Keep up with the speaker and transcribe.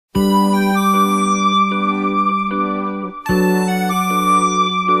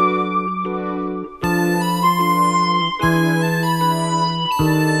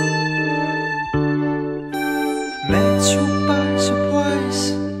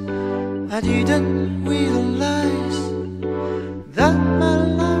I didn't realize that my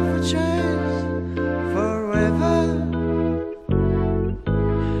life would change forever.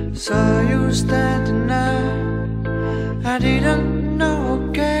 Saw you standing there, I didn't know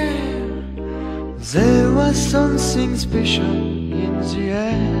again. There was something special in the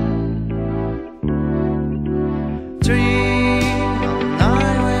air. Dream all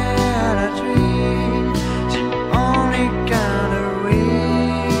night without a dream, the only kind of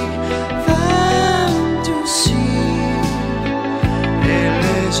weak fantasy.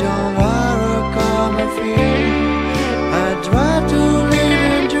 Illusion horror come and feel. I try to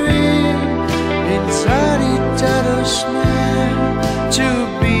live and dream inside each other's man to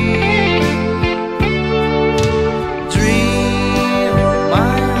be.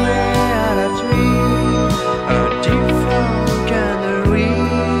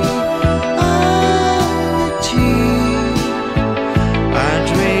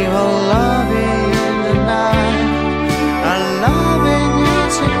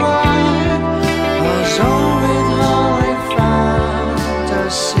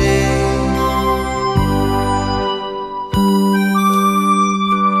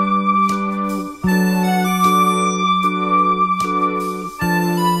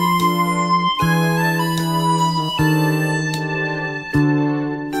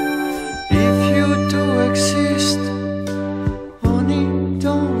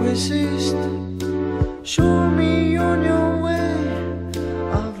 Show me on your way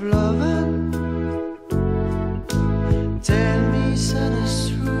of loving. Tell me that it's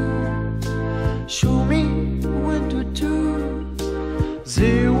true. Show me what to do.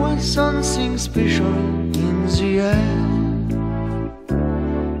 There was something special in the air.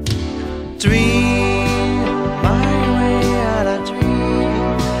 Dream my way out of dream,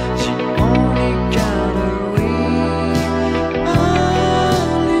 the only kind of reality.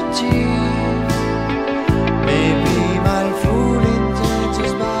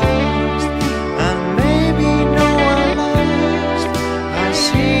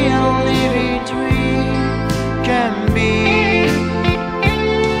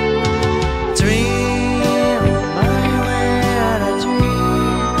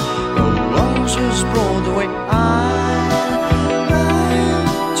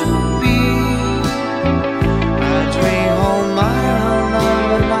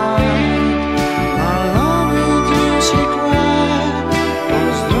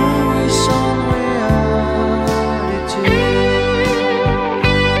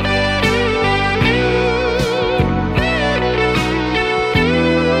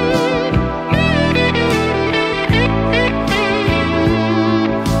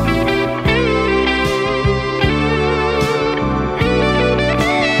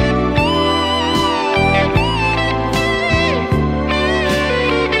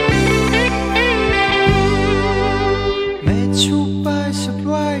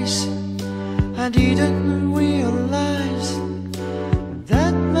 I didn't realize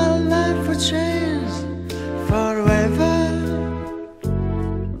that my life would change forever.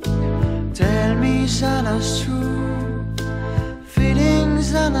 Tell me that it's true,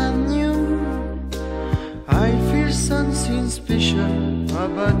 feelings that I knew. I feel something special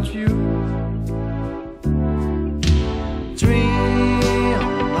about you.